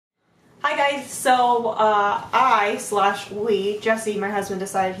Hi guys, so Jesse, my husband,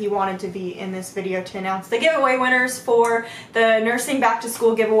 decided he wanted to be in this video to announce the giveaway winners for the Nursing Back to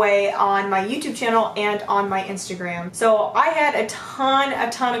School giveaway on my YouTube channel and on my Instagram. So I had a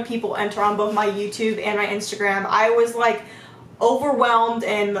ton of people enter on both my YouTube and my Instagram. I was like overwhelmed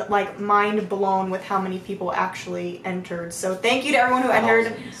and like mind blown with how many people actually entered. So thank you to everyone who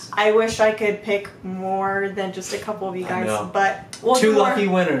entered. I wish I could pick more than just a couple of you guys, but we'll do more. Lucky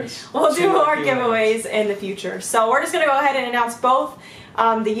winners. We'll do more giveaways in the future. So we're just gonna go ahead and announce both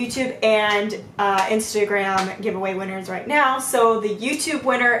the YouTube and Instagram giveaway winners right now. So the YouTube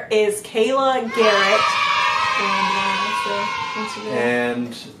winner is Kayla Garrett,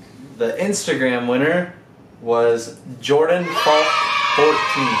 and the Instagram winner was Jordan Falk 14.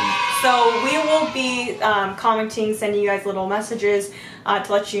 So we will be commenting, sending you guys little messages to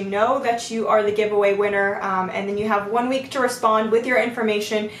let you know that you are the giveaway winner, and then you have 1 week to respond with your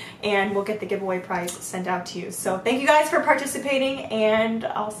information and we'll get the giveaway prize sent out to you. So thank you guys for participating, and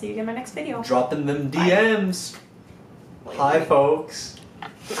I'll see you in my next video. Dropping them DMs. Hi folks.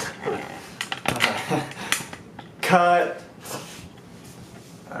 Cut.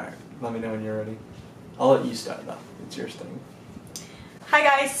 Alright, let me know when you're ready. I'll let you start though. It's your thing. Hi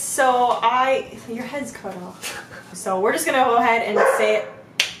guys, so your head's cut off. So we're just gonna go ahead and say it.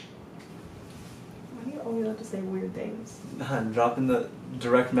 Why do you always have to say weird things? I'm dropping the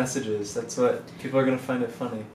direct messages. That's what people are gonna find it funny.